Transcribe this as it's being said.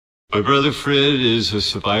My brother Fred is a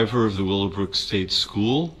survivor of the Willowbrook State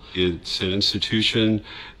School. It's an institution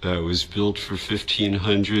that was built for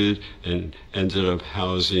 1,500 and ended up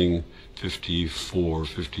housing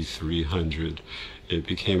 5,300. It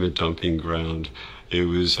became a dumping ground. It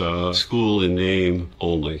was a school in name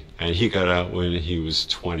only, and he got out when he was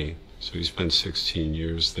 20. So he spent 16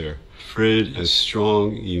 years there. Fred has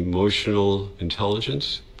strong emotional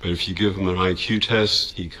intelligence, but if you give him an IQ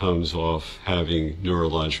test, he comes off having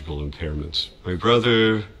neurological impairments. My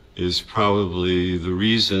brother is probably the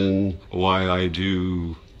reason why I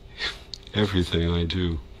do everything I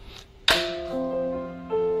do.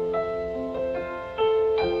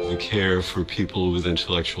 The care for people with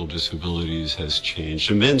intellectual disabilities has changed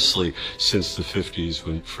immensely since the 50s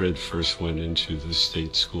when Fred first went into the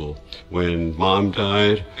state school. When Mom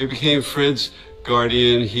died, I became Fred's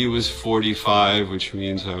guardian. He was 45, which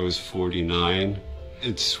means I was 49.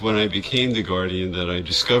 It's when I became the guardian that I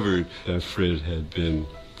discovered that Fred had been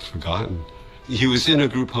forgotten. He was in a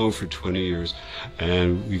group home for 20 years,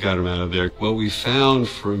 and we got him out of there. What we found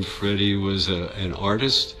from Freddie was an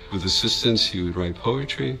artist. With assistance, he would write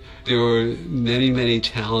poetry. There were many, many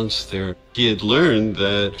talents there. He had learned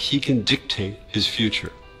that he can dictate his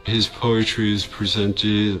future. His poetry is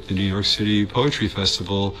presented at the New York City Poetry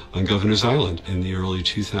Festival on Governor's Island in the early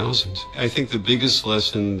 2000s. I think the biggest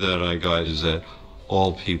lesson that I got is that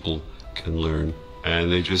all people can learn,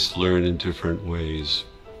 and they just learn in different ways.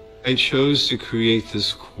 I chose to create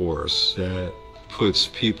this course that puts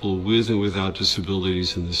people with and without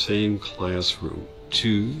disabilities in the same classroom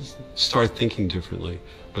to start thinking differently.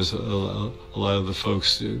 Because a lot of the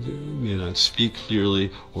folks may not speak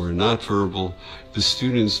clearly or are not verbal. The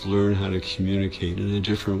students learn how to communicate in a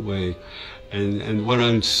different way. And what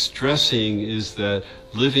I'm stressing is that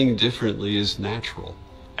living differently is natural,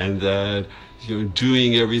 and that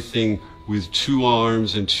doing everything with 2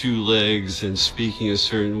 arms and 2 legs and speaking a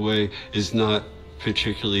certain way is not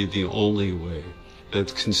particularly the only way.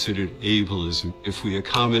 That's considered ableism. If we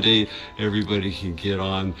accommodate, everybody can get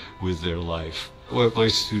on with their life. What my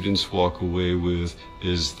students walk away with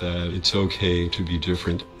is that it's okay to be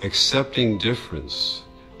different. Accepting difference,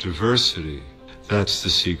 diversity, that's the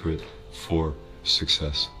secret for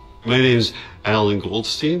success. My name is Alan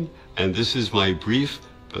Goldstein, and this is my brief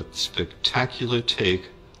but spectacular take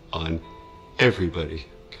on everybody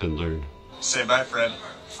can learn. Say bye, Fred.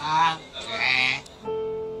 Okay.